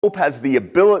Hope has the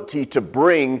ability to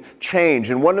bring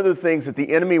change. And one of the things that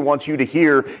the enemy wants you to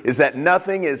hear is that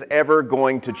nothing is ever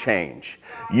going to change.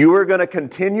 You are going to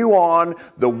continue on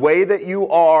the way that you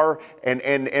are,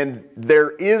 and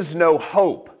there is no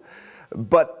hope.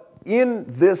 But in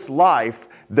this life,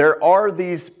 there are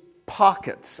these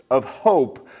pockets of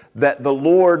hope that the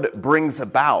Lord brings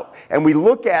about. And we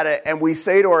look at it and we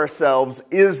say to ourselves,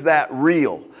 is that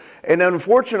real? And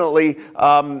unfortunately,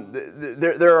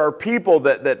 there are people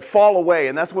that fall away,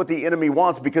 and that's what the enemy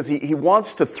wants, because he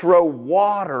wants to throw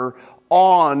water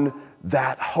on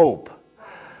that hope.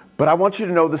 But I want you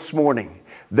to know this morning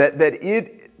that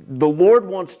the Lord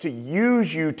wants to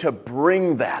use you to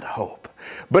bring that hope.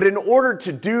 But in order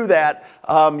to do that,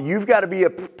 you've got to be a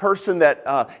person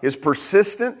that is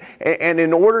persistent. And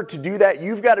in order to do that,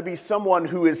 you've got to be someone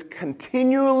who is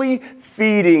continually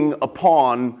feeding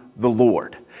upon the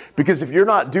Lord. Because if you're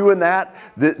not doing that,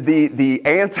 the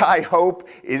anti-hope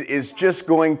is just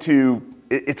going to,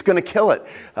 it's going to kill it.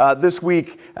 This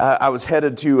week, I was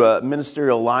headed to a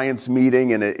Ministerial Alliance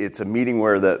meeting, and it's a meeting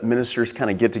where the ministers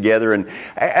kind of get together. And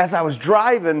as I was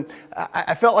driving,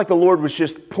 I felt like the Lord was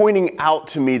just pointing out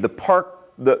to me the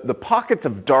pockets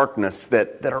of darkness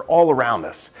that are all around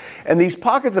us. And these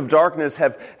pockets of darkness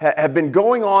have been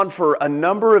going on for a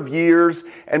number of years,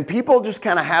 and people just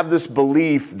kind of have this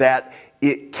belief that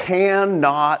it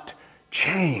cannot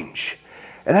change.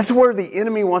 And that's where the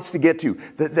enemy wants to get to,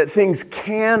 that things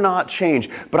cannot change.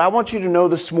 But I want you to know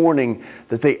this morning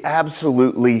that they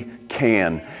absolutely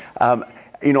can.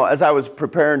 As I was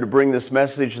preparing to bring this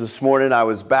message this morning, I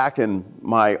was back in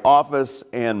my office,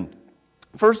 and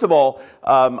first of all,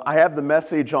 I have the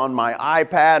message on my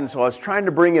iPad, and so I was trying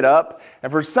to bring it up,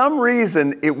 and for some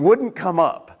reason, it wouldn't come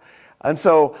up. And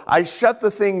so I shut the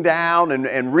thing down and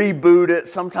reboot it.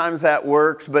 Sometimes that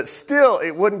works, but still it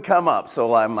wouldn't come up.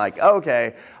 So I'm like,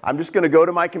 okay, I'm just going to go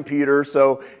to my computer.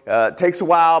 So it takes a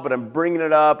while, but I'm bringing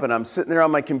it up and I'm sitting there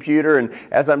on my computer. And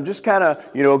as I'm just kind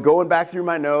of, going back through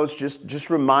my notes,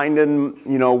 just reminding,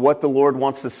 what the Lord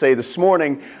wants to say this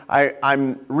morning,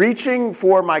 I'm reaching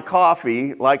for my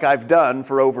coffee like I've done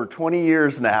for over 20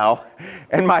 years now.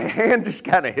 And my hand just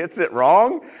kind of hits it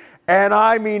wrong. And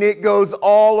I mean, it goes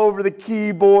all over the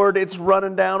keyboard. It's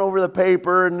running down over the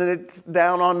paper, and then it's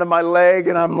down onto my leg.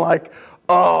 And I'm like,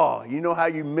 oh, you know how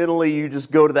you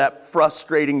just go to that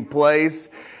frustrating place.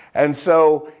 And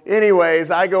so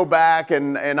anyways, I go back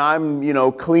and I'm,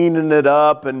 cleaning it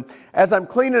up. And as I'm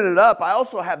cleaning it up, I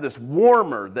also have this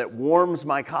warmer that warms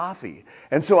my coffee.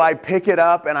 And so I pick it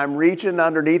up and I'm reaching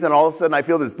underneath, and all of a sudden I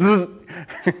feel this.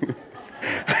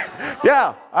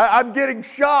 Yeah, I'm getting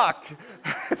shocked.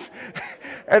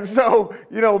 And so,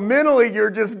 mentally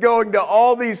you're just going to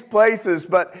all these places,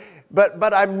 but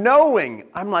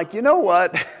I'm like, you know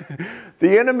what?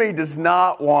 The enemy does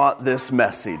not want this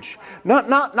message.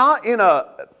 Not in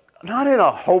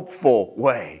a hopeful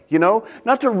way,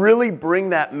 not to really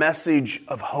bring that message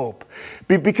of hope.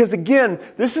 Because again,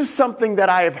 this is something that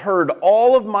I have heard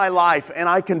all of my life, and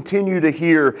I continue to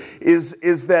hear,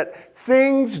 is that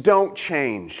things don't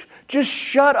change. Just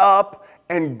shut up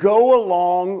and go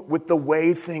along with the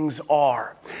way things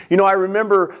are. I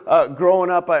remember growing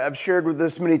up, I've shared with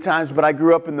this many times, but I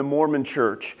grew up in the Mormon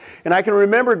church. And I can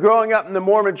remember growing up in the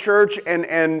Mormon church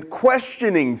and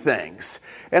questioning things.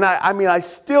 And I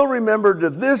still remember to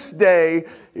this day,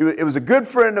 it was a good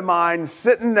friend of mine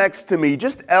sitting next to me,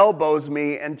 just elbows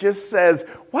me and just says,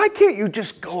 why can't you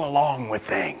just go along with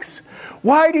things?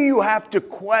 Why do you have to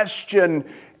question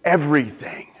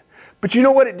everything? But you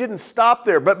know what? It didn't stop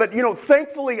there. But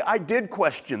thankfully I did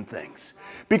question things.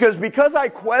 Because I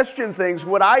questioned things,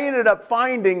 what I ended up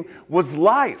finding was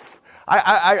life.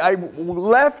 I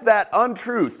left that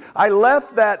untruth. I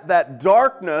left that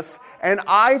darkness, and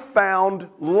I found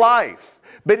life.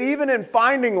 But even in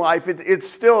finding life, it's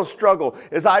still a struggle.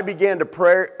 As I began to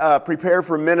prepare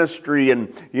for ministry,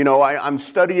 and I'm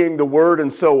studying the Word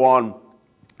and so on,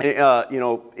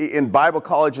 in Bible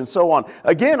college and so on.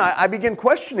 Again, I begin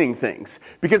questioning things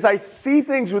because I see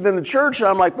things within the church and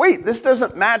I'm like, wait, this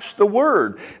doesn't match the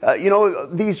Word.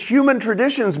 These human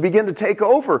traditions begin to take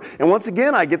over. And once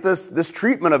again, I get this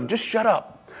treatment of just shut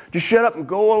up. Just shut up and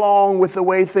go along with the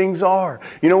way things are.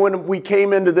 When we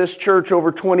came into this church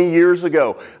over 20 years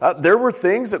ago, there were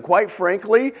things that, quite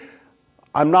frankly,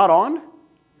 I'm not on.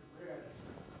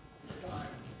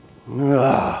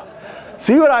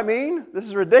 See what I mean? This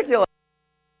is ridiculous.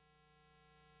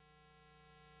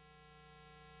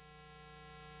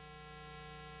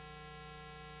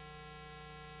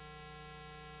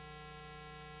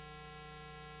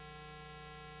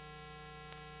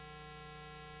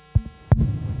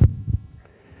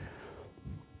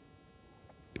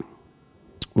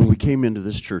 came into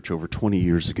this church over 20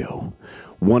 years ago,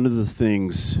 one of the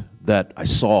things that I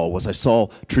saw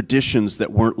traditions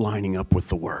that weren't lining up with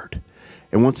the Word.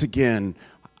 And once again,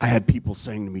 I had people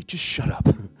saying to me, just shut up.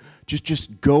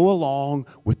 Just go along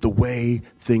with the way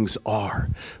things are.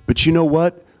 But you know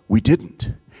what? We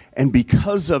didn't. And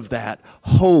because of that,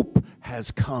 hope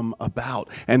has come about,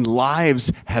 and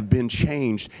lives have been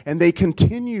changed, and they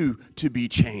continue to be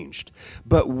changed.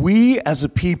 But we as a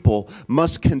people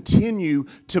must continue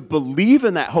to believe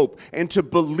in that hope and to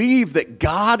believe that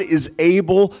God is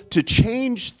able to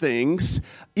change things,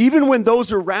 even when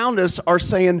those around us are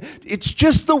saying, it's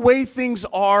just the way things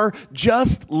are,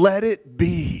 just let it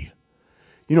be.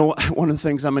 You know, one of the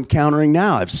things I'm encountering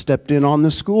now, I've stepped in on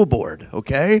the school board,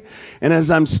 okay? And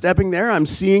as I'm stepping there, I'm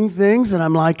seeing things, and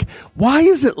I'm like, why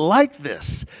is it like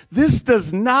this? This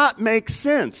does not make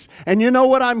sense. And you know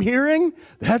what I'm hearing?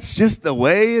 That's just the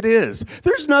way it is.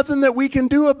 There's nothing that we can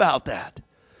do about that.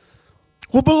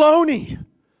 Well, baloney.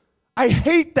 I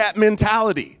hate that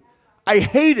mentality. I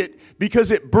hate it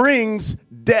because it brings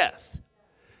death.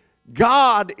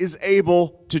 God is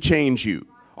able to change you.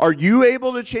 Are you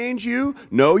able to change you?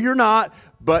 No, you're not.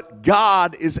 But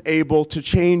God is able to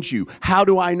change you. How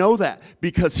do I know that?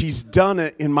 Because He's done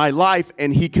it in my life,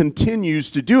 and He continues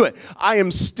to do it. I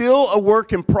am still a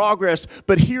work in progress,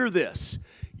 but hear this.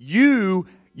 You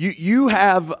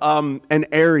have an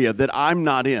area that I'm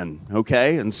not in,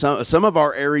 okay? And some of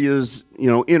our areas,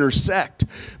 intersect.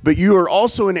 But you are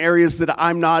also in areas that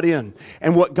I'm not in.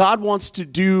 And what God wants to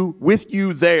do with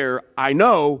you there, I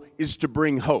know, is to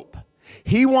bring hope.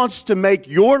 He wants to make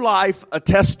your life a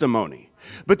testimony.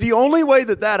 But the only way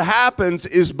that happens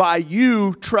is by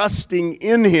you trusting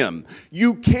in Him.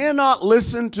 You cannot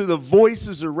listen to the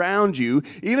voices around you,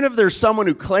 even if there's someone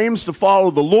who claims to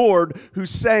follow the Lord who's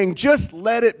saying, just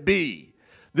let it be.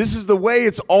 This is the way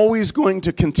it's always going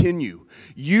to continue.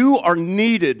 You are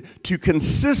needed to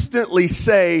consistently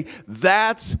say,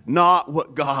 that's not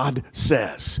what God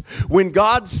says. When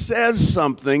God says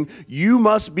something, you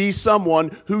must be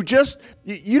someone who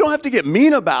you don't have to get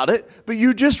mean about it, but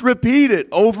you just repeat it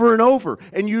over and over,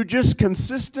 and you just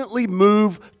consistently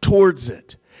move towards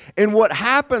it. And what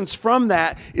happens from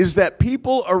that is that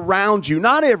people around you,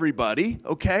 not everybody,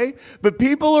 okay, but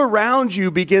people around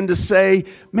you begin to say,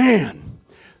 man,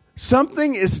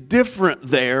 something is different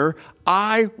there.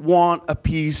 I want a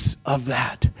piece of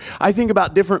that. I think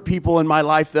about different people in my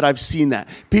life that I've seen that.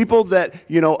 People that,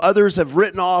 others have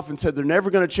written off and said they're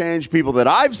never going to change. People that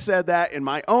I've said that in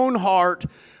my own heart.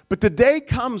 But the day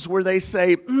comes where they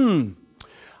say,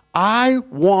 I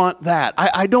want that.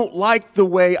 I don't like the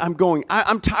way I'm going.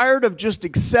 I'm tired of just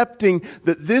accepting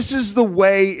that this is the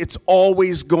way it's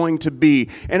always going to be.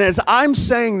 And as I'm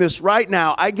saying this right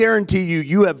now, I guarantee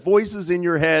you have voices in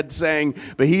your head saying,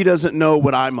 but he doesn't know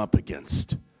what I'm up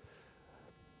against.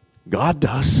 God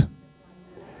does.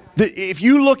 If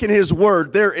you look in His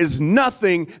Word, there is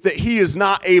nothing that He is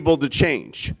not able to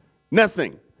change.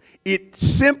 Nothing. It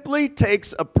simply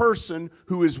takes a person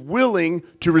who is willing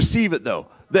to receive it, though.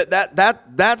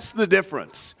 That's the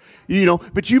difference.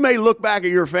 But you may look back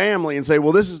at your family and say,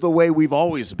 well, this is the way we've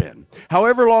always been.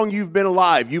 However long you've been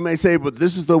alive, you may say, but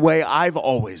this is the way I've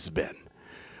always been.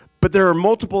 But there are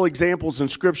multiple examples in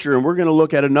Scripture, and we're going to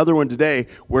look at another one today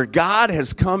where God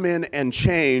has come in and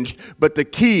changed, but the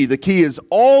key is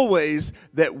always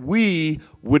that we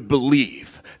would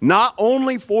believe. Not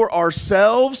only for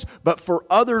ourselves, but for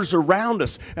others around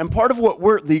us. And part of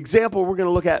the example we're going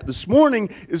to look at this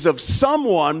morning is of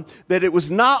someone that it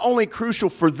was not only crucial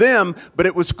for them, but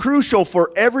it was crucial for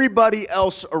everybody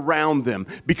else around them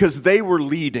because they were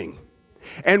leading.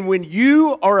 And when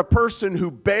you are a person who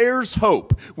bears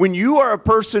hope, when you are a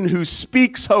person who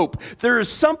speaks hope, there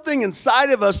is something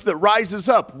inside of us that rises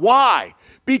up. Why?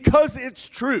 Because it's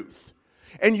truth.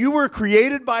 And you were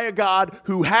created by a God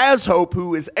who has hope,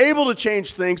 who is able to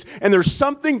change things, and there's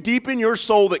something deep in your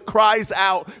soul that cries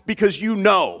out because you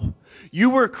know. You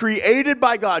were created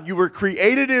by God. You were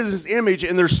created in His image,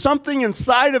 and there's something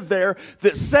inside of there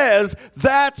that says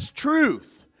that's truth.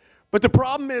 But the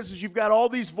problem is you've got all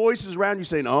these voices around you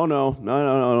saying, oh,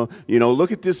 no.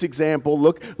 Look at this example.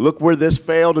 Look where this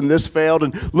failed,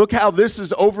 and look how this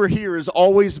is over here has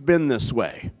always been this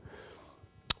way.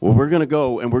 Well, we're going to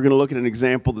go and we're going to look at an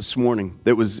example this morning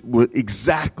that was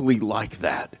exactly like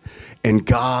that. And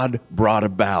God brought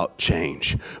about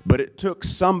change. But it took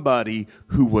somebody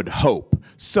who would hope,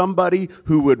 somebody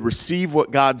who would receive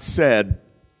what God said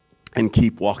and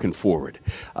keep walking forward.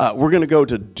 We're going to go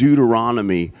to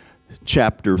Deuteronomy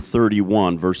chapter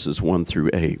 31, verses 1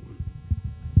 through 8.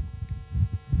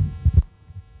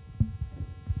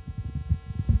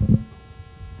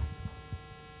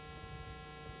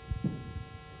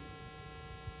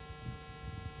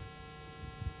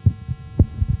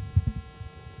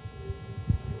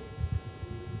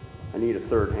 need a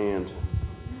third hand.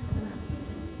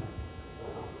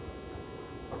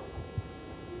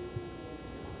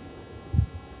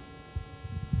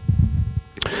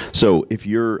 So if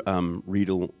you're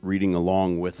reading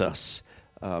along with us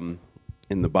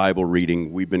in the Bible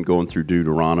reading, we've been going through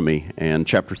Deuteronomy, and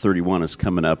chapter 31 is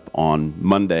coming up on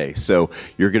Monday. So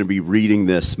you're going to be reading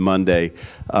this Monday,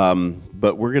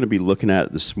 but we're going to be looking at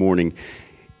it this morning.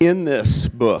 In this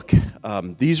book,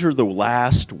 these are the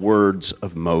last words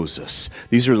of Moses.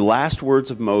 These are the last words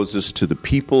of Moses to the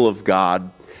people of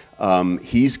God.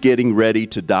 He's getting ready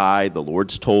to die. The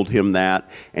Lord's told him that.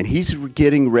 And he's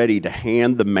getting ready to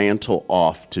hand the mantle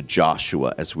off to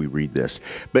Joshua as we read this.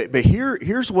 But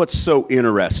here's what's so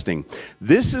interesting.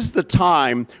 This is the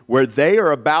time where they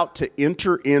are about to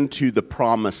enter into the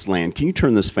promised land. Can you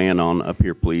turn this fan on up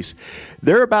here, please?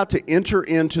 They're about to enter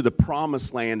into the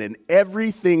promised land, and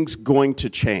everything's going to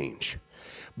change.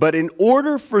 But in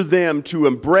order for them to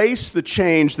embrace the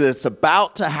change that's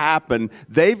about to happen,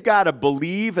 they've got to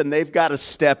believe and they've got to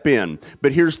step in.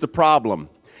 But here's the problem.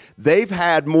 They've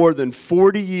had more than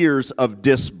 40 years of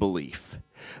disbelief.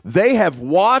 They have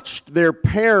watched their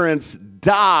parents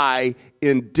die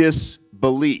in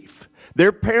disbelief.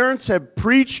 Their parents have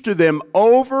preached to them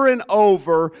over and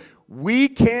over, we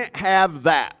can't have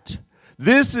that.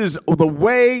 This is the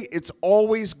way it's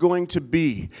always going to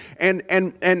be. And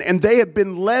they have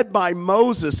been led by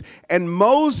Moses. And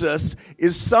Moses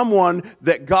is someone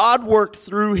that God worked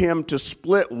through him to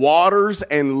split waters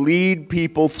and lead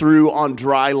people through on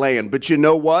dry land. But you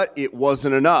know what? It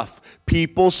wasn't enough.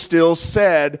 People still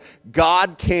said,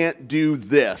 God can't do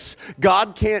this.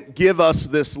 God can't give us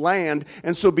this land.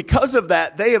 And so because of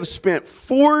that, they have spent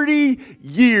 40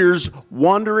 years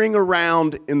wandering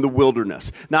around in the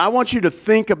wilderness. Now, I want you to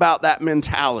think about that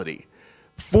mentality.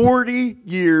 40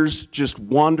 years just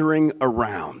wandering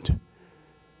around.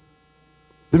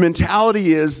 The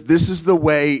mentality is, this is the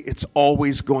way it's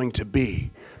always going to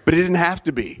be. But it didn't have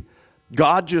to be.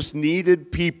 God just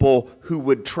needed people who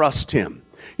would trust him.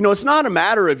 You know, it's not a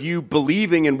matter of you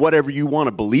believing in whatever you want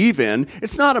to believe in.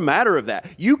 It's not a matter of that.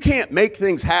 You can't make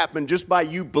things happen just by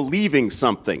you believing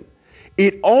something.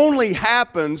 It only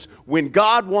happens when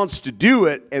God wants to do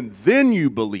it, and then you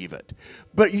believe it.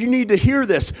 But you need to hear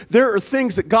this. There are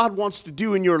things that God wants to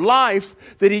do in your life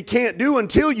that he can't do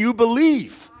until you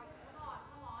believe.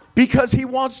 Because he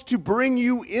wants to bring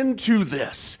you into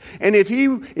this. And if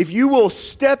you will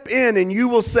step in and you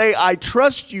will say, I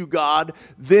trust you, God,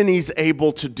 then he's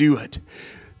able to do it.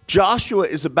 Joshua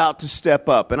is about to step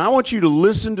up. And I want you to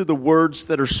listen to the words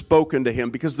that are spoken to him,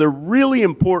 because they're really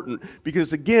important.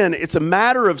 Because again, it's a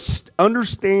matter of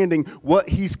understanding what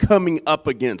he's coming up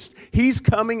against. He's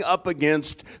coming up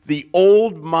against the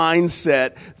old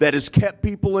mindset that has kept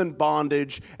people in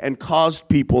bondage and caused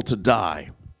people to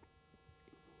die.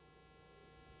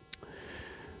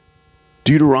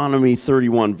 Deuteronomy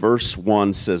 31 verse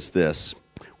 1 says this: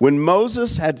 When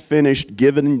Moses had finished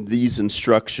giving these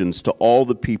instructions to all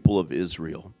the people of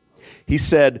Israel, he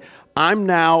said, I'm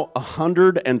now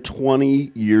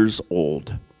 120 years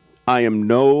old. I am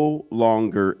no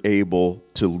longer able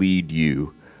to lead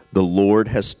you. The Lord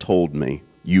has told me,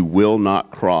 you will not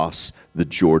cross the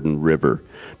Jordan River.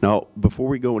 Now, before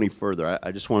we go any further,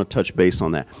 I just want to touch base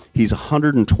on that. He's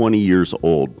 120 years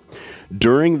old.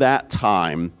 During that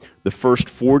time, the first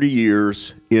 40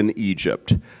 years in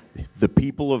Egypt, the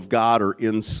people of God are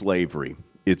in slavery.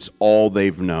 It's all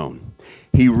they've known.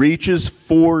 He reaches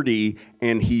 40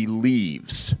 and he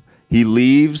leaves. He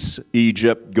leaves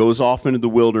Egypt, goes off into the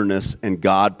wilderness, and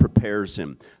God prepares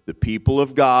him. The people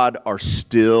of God are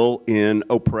still in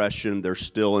oppression. They're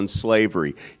still in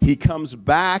slavery. He comes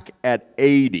back at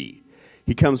 80.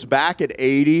 He comes back at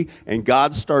 80, and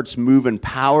God starts moving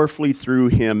powerfully through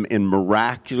him in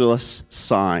miraculous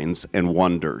signs and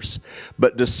wonders.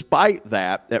 But despite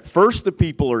that, at first the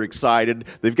people are excited.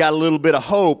 They've got a little bit of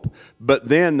hope, but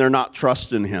then they're not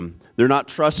trusting him. They're not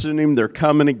trusting him. They're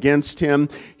coming against him.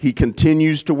 He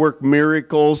continues to work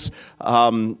miracles,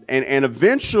 and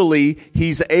eventually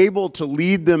he's able to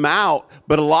lead them out.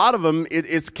 But a lot of them,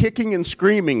 it's kicking and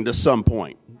screaming to some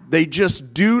point. They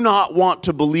just do not want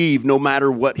to believe no matter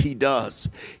what he does.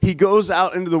 He goes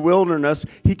out into the wilderness.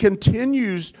 He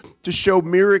continues to show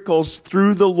miracles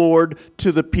through the Lord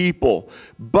to the people.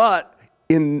 But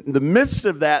in the midst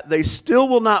of that, they still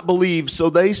will not believe, so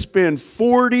they spend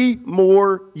 40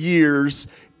 more years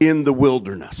in the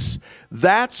wilderness.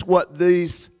 That's what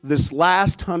this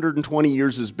last 120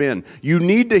 years has been. You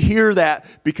need to hear that,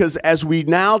 because as we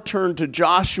now turn to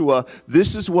Joshua,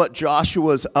 this is what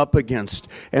Joshua is up against.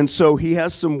 And so he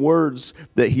has some words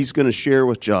that he's going to share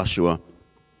with Joshua.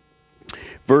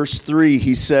 Verse 3,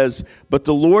 he says, but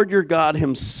the Lord your God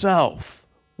himself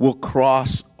will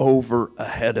cross over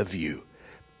ahead of you.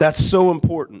 That's so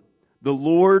important. The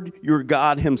Lord your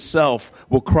God himself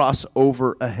will cross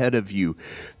over ahead of you.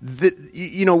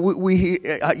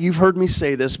 You've heard me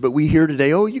say this, but we hear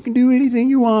today, oh, you can do anything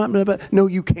you want. No,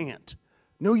 you can't.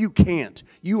 No, you can't.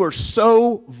 You are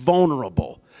so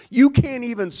vulnerable. You can't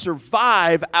even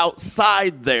survive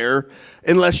outside there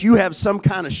unless you have some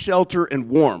kind of shelter and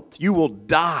warmth. You will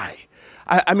die.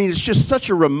 I mean, it's just such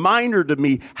a reminder to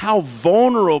me how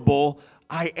vulnerable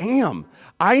I am.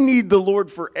 I need the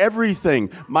Lord for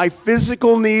everything. My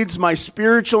physical needs, my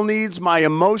spiritual needs, my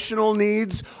emotional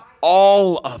needs,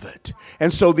 all of it.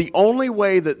 And so the only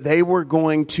way that they were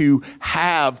going to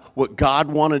have what God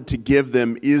wanted to give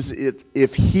them is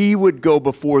if he would go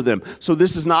before them. So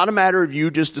this is not a matter of you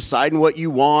just deciding what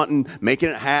you want and making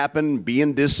it happen,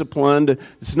 being disciplined.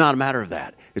 It's not a matter of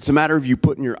that. It's a matter of you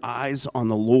putting your eyes on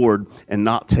the Lord and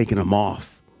not taking them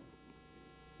off.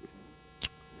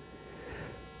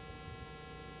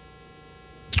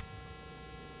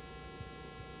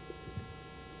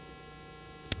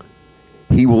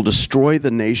 He will destroy the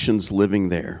nations living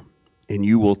there, and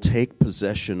you will take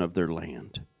possession of their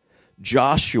land.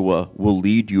 Joshua will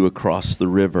lead you across the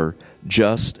river,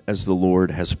 just as the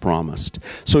Lord has promised.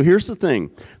 So here's the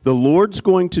thing. The Lord's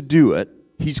going to do it.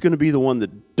 He's going to be the one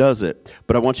that does it.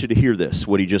 But I want you to hear this,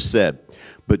 what he just said.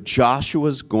 But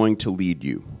Joshua's going to lead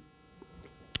you.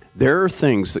 There are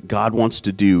things that God wants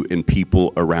to do in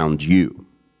people around you.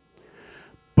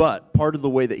 But part of the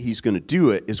way that he's going to do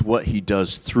it is what he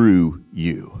does through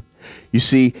you. You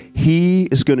see, he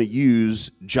is going to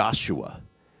use Joshua.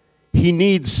 He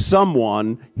needs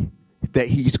someone that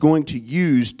he's going to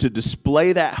use to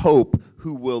display that hope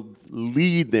who will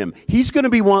lead them. He's going to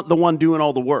be the one doing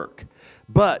all the work.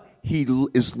 But he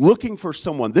is looking for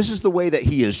someone. This is the way that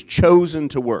he has chosen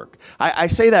to work. I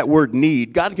say that word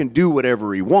need. God can do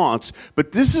whatever he wants,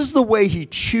 but this is the way he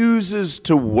chooses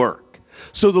to work.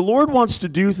 So the Lord wants to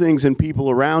do things in people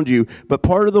around you, but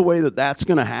part of the way that that's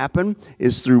going to happen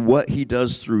is through what he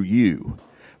does through you.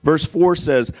 Verse 4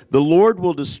 says, the Lord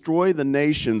will destroy the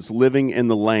nations living in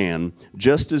the land,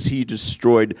 just as he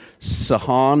destroyed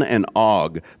Sihon and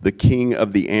Og, the king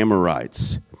of the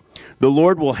Amorites. The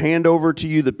Lord will hand over to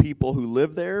you the people who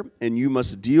live there, and you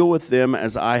must deal with them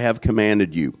as I have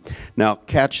commanded you. Now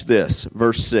catch this,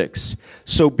 verse 6.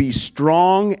 So be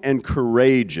strong and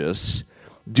courageous.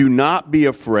 Do not be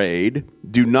afraid.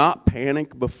 Do not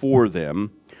panic before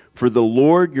them. For the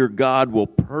Lord your God will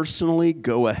personally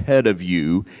go ahead of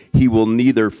you. He will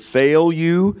neither fail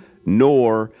you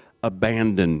nor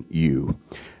abandon you.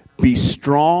 Be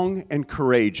strong and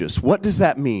courageous. What does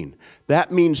that mean?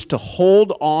 That means to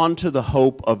hold on to the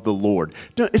hope of the Lord.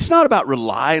 It's not about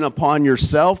relying upon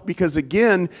yourself, because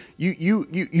again,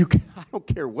 I don't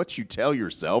care what you tell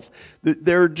yourself.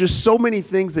 There are just so many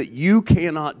things that you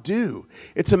cannot do.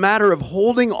 It's a matter of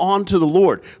holding on to the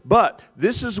Lord. But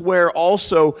this is where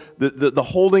also the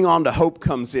holding on to hope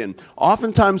comes in.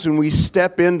 Oftentimes when we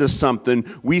step into something,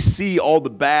 we see all the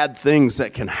bad things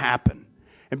that can happen.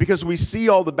 And because we see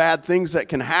all the bad things that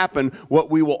can happen, what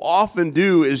we will often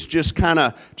do is just kind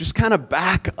of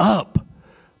back up.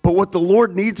 But what the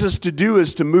Lord needs us to do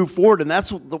is to move forward. And that's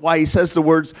why he says the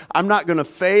words, I'm not going to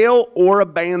fail or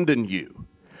abandon you.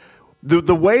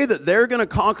 The way that they're going to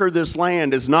conquer this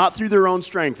land is not through their own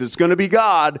strength. It's going to be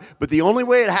God. But the only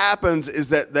way it happens is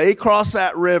that they cross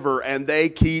that river and they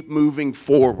keep moving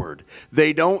forward.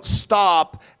 They don't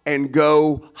stop and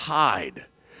go hide.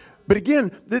 But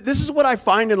again, this is what I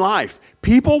find in life.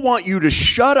 People want you to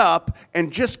shut up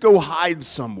and just go hide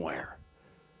somewhere.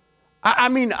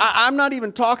 I'm not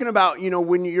even talking about,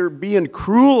 when you're being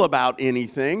cruel about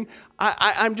anything.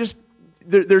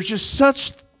 There's just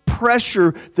such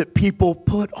pressure that people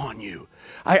put on you.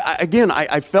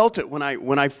 I felt it when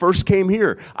I first came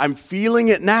here. I'm feeling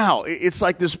it now. It's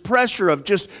like this pressure of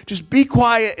just be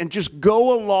quiet and just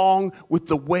go along with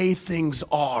the way things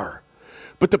are.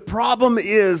 But the problem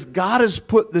is God has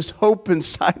put this hope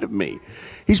inside of me.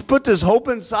 He's put this hope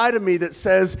inside of me that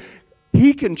says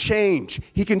he can change.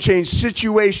 He can change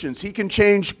situations. He can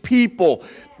change people.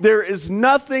 There is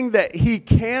nothing that he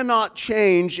cannot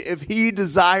change if he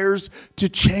desires to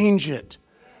change it.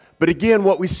 But again,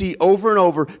 what we see over and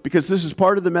over, because this is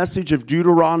part of the message of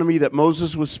Deuteronomy that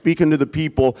Moses was speaking to the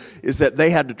people, is that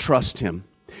they had to trust him.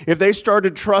 If they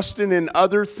started trusting in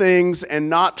other things and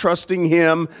not trusting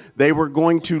him, they were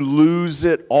going to lose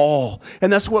it all.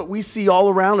 And that's what we see all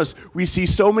around us. We see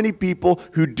so many people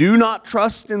who do not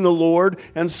trust in the Lord.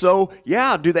 And so,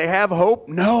 do they have hope?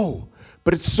 No.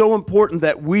 But it's so important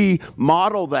that we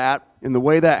model that, and the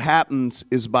way that happens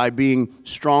is by being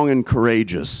strong and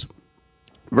courageous.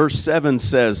 Verse 7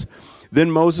 says,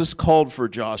 "Then Moses called for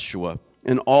Joshua,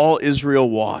 and all Israel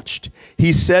watched.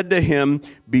 He said to him,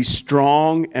 'Be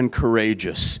strong and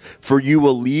courageous, for you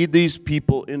will lead these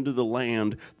people into the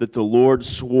land that the Lord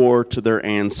swore to their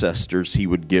ancestors he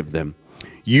would give them.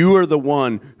 You are the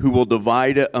one who will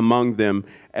divide it among them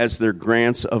as their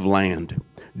grants of land.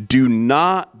 Do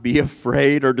not be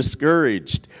afraid or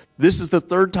discouraged.'" This is the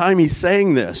third time he's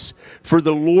saying this. "For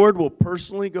the Lord will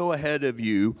personally go ahead of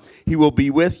you. He will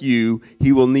be with you.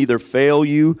 He will neither fail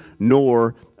you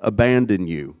nor abandon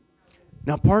you."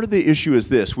 Now, part of the issue is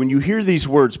this. When you hear these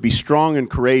words, "be strong and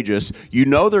courageous," you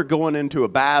know they're going into a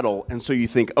battle, and so you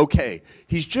think, okay,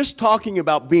 he's just talking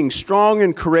about being strong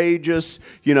and courageous,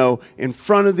 in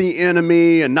front of the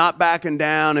enemy and not backing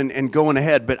down and going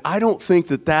ahead. But I don't think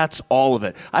that that's all of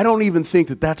it. I don't even think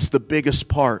that that's the biggest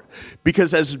part.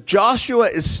 Because as Joshua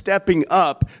is stepping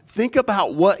up, think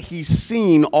about what he's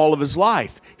seen all of his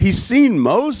life. He's seen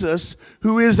Moses,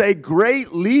 who is a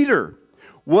great leader.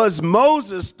 Was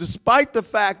Moses, despite the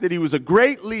fact that he was a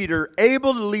great leader,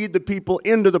 able to lead the people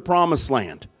into the promised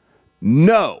land?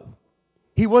 No.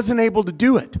 He wasn't able to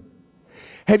do it.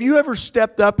 Have you ever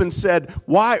stepped up and said,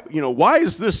 why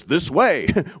is this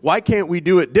way? Why can't we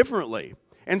do it differently?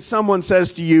 And someone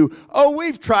says to you, "Oh,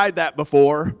 we've tried that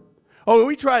before. Oh,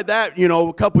 we tried that,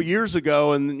 a couple years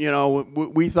ago, and,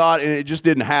 we thought, and it just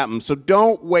didn't happen. So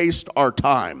don't waste our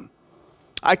time."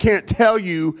 I can't tell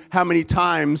you how many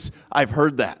times I've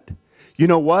heard that. You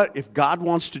know what? If God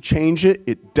wants to change it,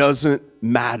 it doesn't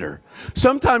matter.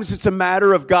 Sometimes it's a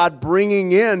matter of God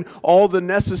bringing in all the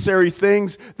necessary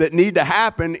things that need to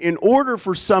happen in order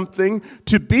for something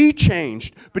to be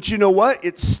changed. But you know what?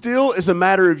 It still is a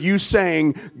matter of you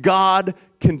saying, "God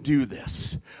can do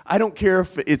this." I don't care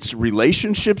if it's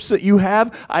relationships that you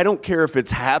have. I don't care if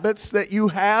it's habits that you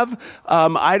have.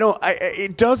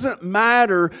 It doesn't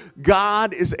matter.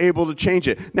 God is able to change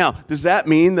it. Now, does that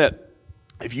mean that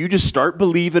if you just start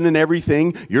believing in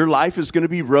everything, your life is going to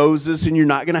be roses and you're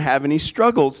not going to have any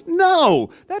struggles? No,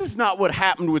 that is not what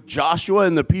happened with Joshua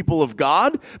and the people of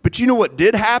God. But you know what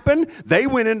did happen? They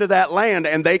went into that land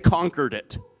and they conquered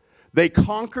it. They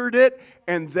conquered it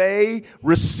and they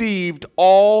received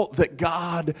all that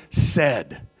God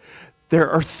said. There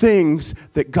are things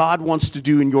that God wants to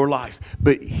do in your life,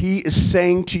 but He is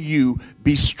saying to you,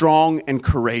 be strong and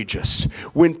courageous.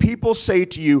 When people say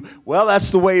to you, "Well,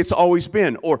 that's the way it's always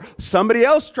been," or "Somebody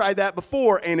else tried that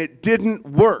before and it didn't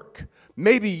work."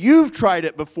 Maybe you've tried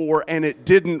it before and it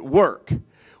didn't work.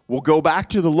 Well, go back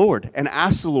to the Lord and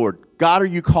ask the Lord, "God, are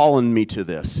you calling me to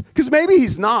this?" Because maybe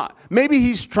He's not. Maybe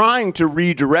He's trying to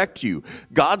redirect you.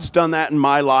 God's done that in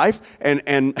my life,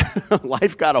 and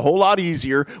life got a whole lot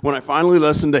easier when I finally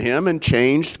listened to Him and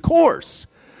changed course.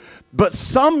 But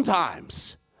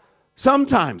sometimes,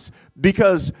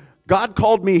 because God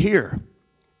called me here,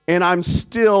 and I'm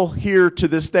still here to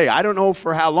this day. I don't know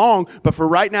for how long, but for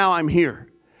right now, I'm here.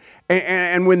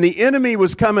 And when the enemy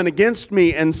was coming against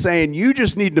me and saying, "You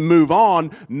just need to move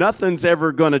on, nothing's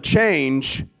ever going to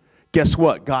change," guess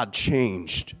what? God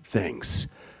changed things.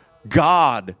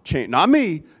 God changed, not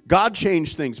me, God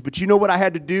changed things. But you know what I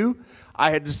had to do?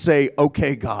 I had to say,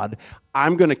 "Okay, God,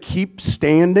 I'm going to keep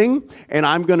standing and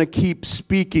I'm going to keep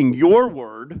speaking your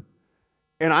word,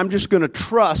 and I'm just going to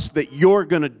trust that you're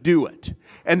going to do it.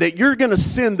 And that you're going to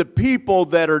send the people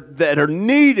that are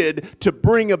needed to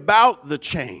bring about the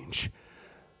change.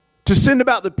 To send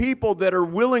about the people that are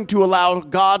willing to allow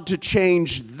God to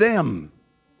change them."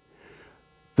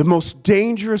 The most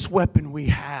dangerous weapon we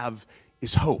have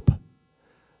is hope.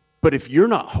 But if you're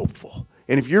not hopeful,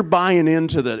 and if you're buying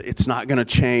into the, "It's not going to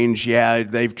change, yeah,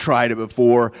 they've tried it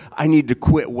before, I need to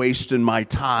quit wasting my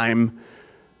time,"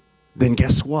 then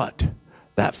guess what?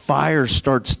 That fire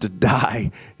starts to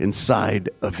die inside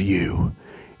of you.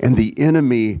 And the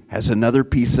enemy has another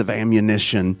piece of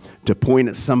ammunition to point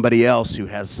at somebody else who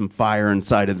has some fire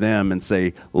inside of them and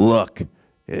say, "Look,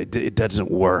 it doesn't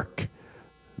work."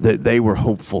 They were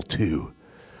hopeful too.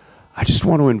 I just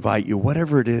want to invite you,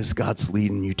 whatever it is God's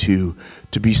leading you to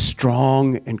be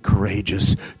strong and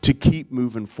courageous, to keep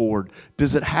moving forward.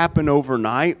 Does it happen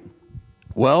overnight?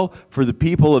 Well, for the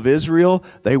people of Israel,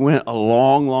 they went a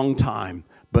long, long time.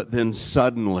 But then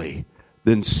suddenly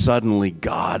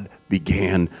God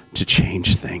began to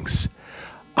change things.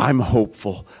 I'm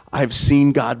hopeful. I've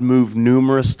seen God move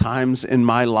numerous times in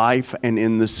my life and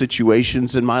in the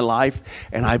situations in my life,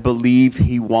 and I believe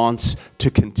He wants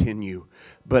to continue.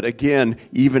 But again,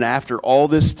 even after all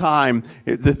this time,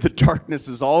 the darkness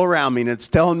is all around me, and it's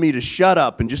telling me to shut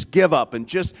up and just give up and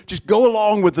just go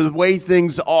along with the way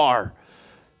things are.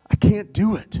 I can't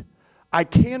do it. I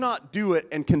cannot do it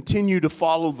and continue to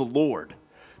follow the Lord.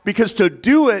 Because to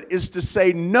do it is to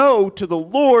say no to the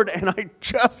Lord, and I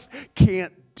just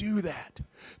can't do that.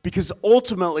 Because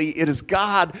ultimately, it is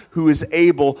God who is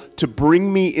able to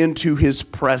bring me into His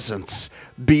presence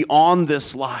beyond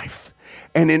this life.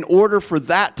 And in order for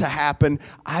that to happen,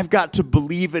 I've got to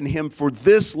believe in Him for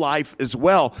this life as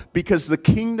well, because the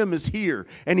kingdom is here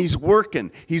and He's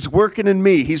working. He's working in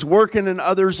me. He's working in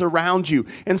others around you.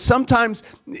 And sometimes,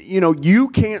 you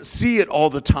can't see it all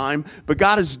the time, but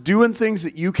God is doing things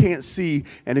that you can't see.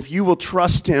 And if you will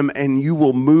trust Him and you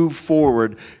will move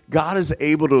forward, God is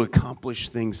able to accomplish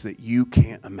things that you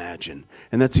can't imagine.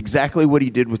 And that's exactly what He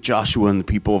did with Joshua and the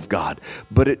people of God.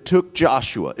 But it took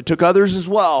Joshua. It took others as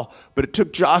well, but it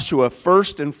took Joshua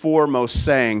first and foremost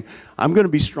saying, I'm going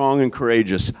to be strong and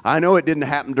courageous. I know it didn't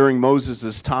happen during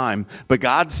Moses' time, but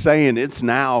God's saying it's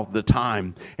now the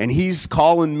time. And He's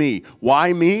calling me.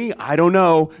 Why me? I don't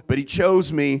know, but He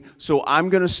chose me, so I'm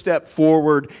going to step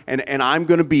forward and I'm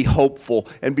going to be hopeful.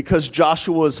 And because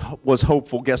Joshua was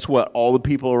hopeful, guess what? All the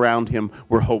people around him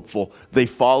were hopeful. They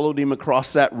followed him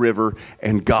across that river,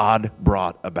 and God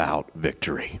brought about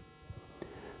victory.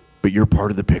 But you're part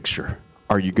of the picture.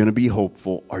 Are you going to be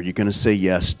hopeful? Are you going to say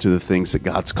yes to the things that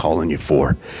God's calling you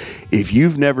for? If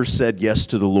you've never said yes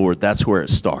to the Lord, that's where it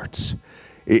starts.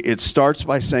 It starts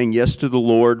by saying yes to the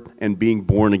Lord and being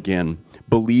born again,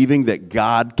 believing that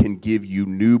God can give you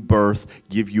new birth,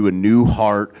 give you a new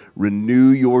heart, renew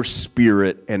your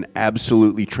spirit, and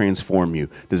absolutely transform you.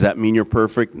 Does that mean you're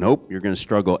perfect? Nope. You're going to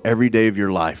struggle every day of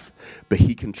your life. But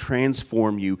He can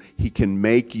transform you. He can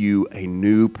make you a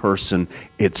new person.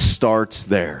 It starts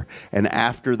there. And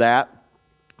after that,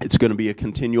 it's going to be a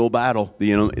continual battle.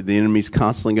 The enemy's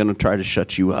constantly going to try to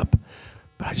shut you up.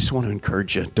 But I just want to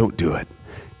encourage you, don't do it.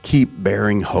 Keep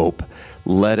bearing hope.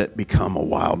 Let it become a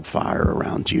wildfire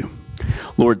around you.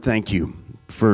 Lord, thank You